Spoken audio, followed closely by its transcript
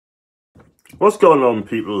What's going on,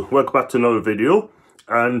 people? Welcome back to another video,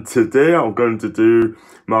 and today I'm going to do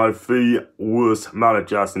my 3 worst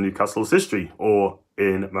managers in Newcastle's history, or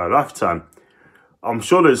in my lifetime. I'm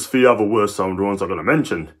sure there's 3 other worst on the ones I'm going to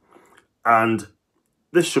mention, and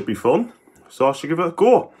this should be fun, so I should give it a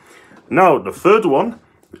go. Now, the third one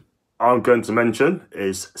I'm going to mention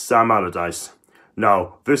is Sam Allardyce.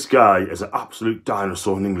 Now, this guy is an absolute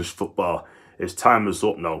dinosaur in English football. His time is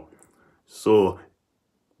up now. So,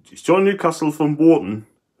 he's joined Newcastle from Wharton,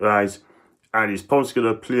 right? And he's probably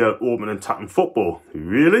going to play open and attacking football.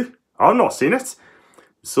 Really? I've not seen it.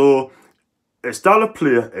 So, his style of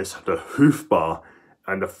play is the hoofball,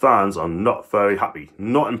 and the fans are not very happy.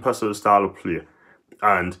 Not impressed with the style of play.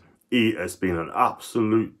 And he has been an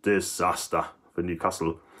absolute disaster for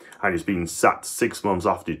Newcastle. And he's been sacked 6 months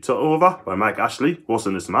after he took over by Mike Ashley.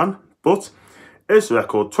 Wasn't his man. But his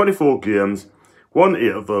record, 24 games, won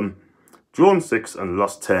 8 of them, drawn 6 and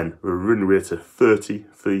lost 10, with a win rate of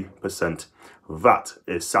 33%. That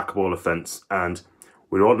is sackable offence, and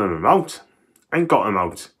we wanted him out and got him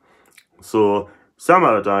out. So, Sam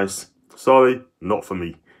Allardyce, sorry, not for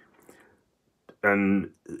me.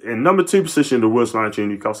 And in number 2 position, the worst manager in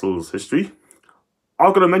Newcastle's history,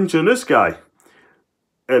 I'm going to mention this guy.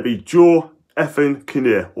 It'd be Joe effing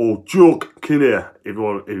Kinnear, or Joke Kinnear, if you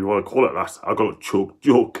want to call it that. I got it,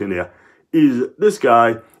 Joe Kinnear. This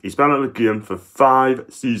guy, he's been in the game for 5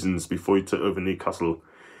 seasons before he took over Newcastle.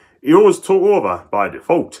 He always took over by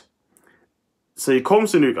default. So he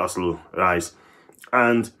comes to Newcastle, right,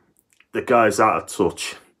 and the guy's out of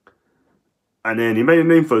touch. And then he made a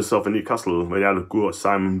name for himself in Newcastle when he had a go at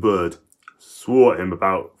Simon Bird. Swore at him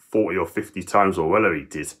about 40 or 50 times, or whatever he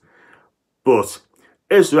did. But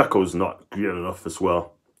his record's not great enough as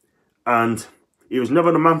well. And he was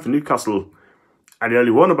never the man for Newcastle. And he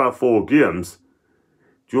only won about 4 games,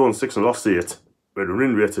 drawn 6 and lost 8, with a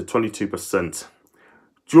win rate of 22%.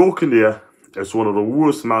 Joe Kinnear is one of the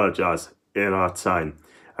worst managers in our time.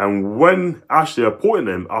 And when Ashley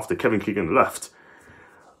appointed him after Kevin Keegan left,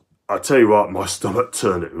 I tell you what, my stomach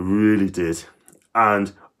turned. It really did.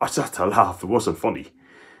 And I just had to laugh. It wasn't funny.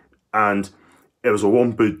 And it was a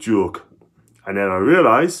one big joke. And then I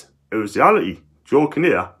realised it was reality. Joe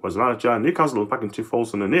Kinnear was manager in Newcastle back in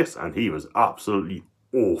 2008, and he was absolutely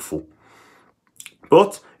awful.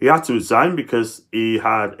 But he had to resign because he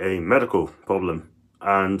had a medical problem,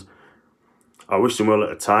 and I wished him well at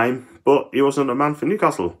the time, but he wasn't a man for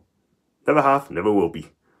Newcastle. Never have, never will be.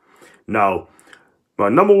 Now, my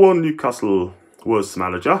number 1 Newcastle worst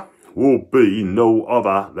manager will be no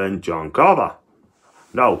other than John Carver.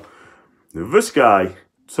 Now, this guy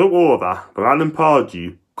took over Brandon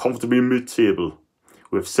Pardew comfortably mid-table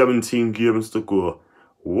with 17 games to go.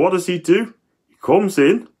 What does he do? He comes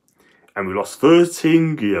in, and we lost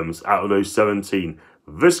 13 games out of those 17.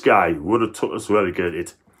 This guy would have took us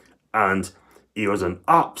relegated, and he was an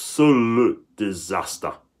absolute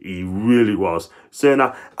disaster. He really was. Saying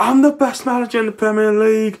that, I'm the best manager in the Premier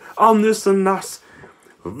League, I'm this and that.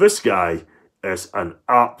 This guy is an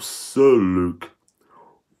absolute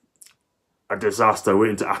disaster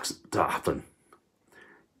waiting to happen.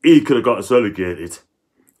 He could have got us relegated.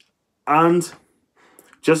 And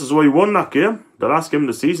just as well, he won that game, the last game of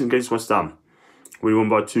the season against West Ham. We won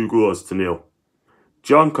by 2-0.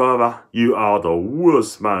 John Carver, you are the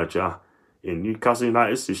worst manager in Newcastle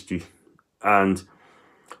United's history. And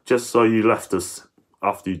just so you left us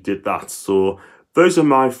after you did that. So those are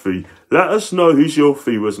my 3. Let us know who's your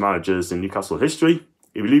 3 worst managers in Newcastle history.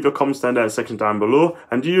 If you leave your comments down there in the section down below.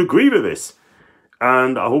 And do you agree with this?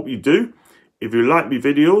 And I hope you do. If you like my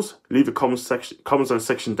videos, leave a comments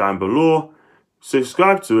section down below.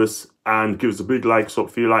 Subscribe to us and give us a big like up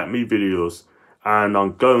if you like me videos. And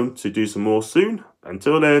I'm going to do some more soon.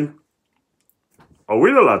 Until then, au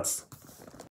revoir, lads.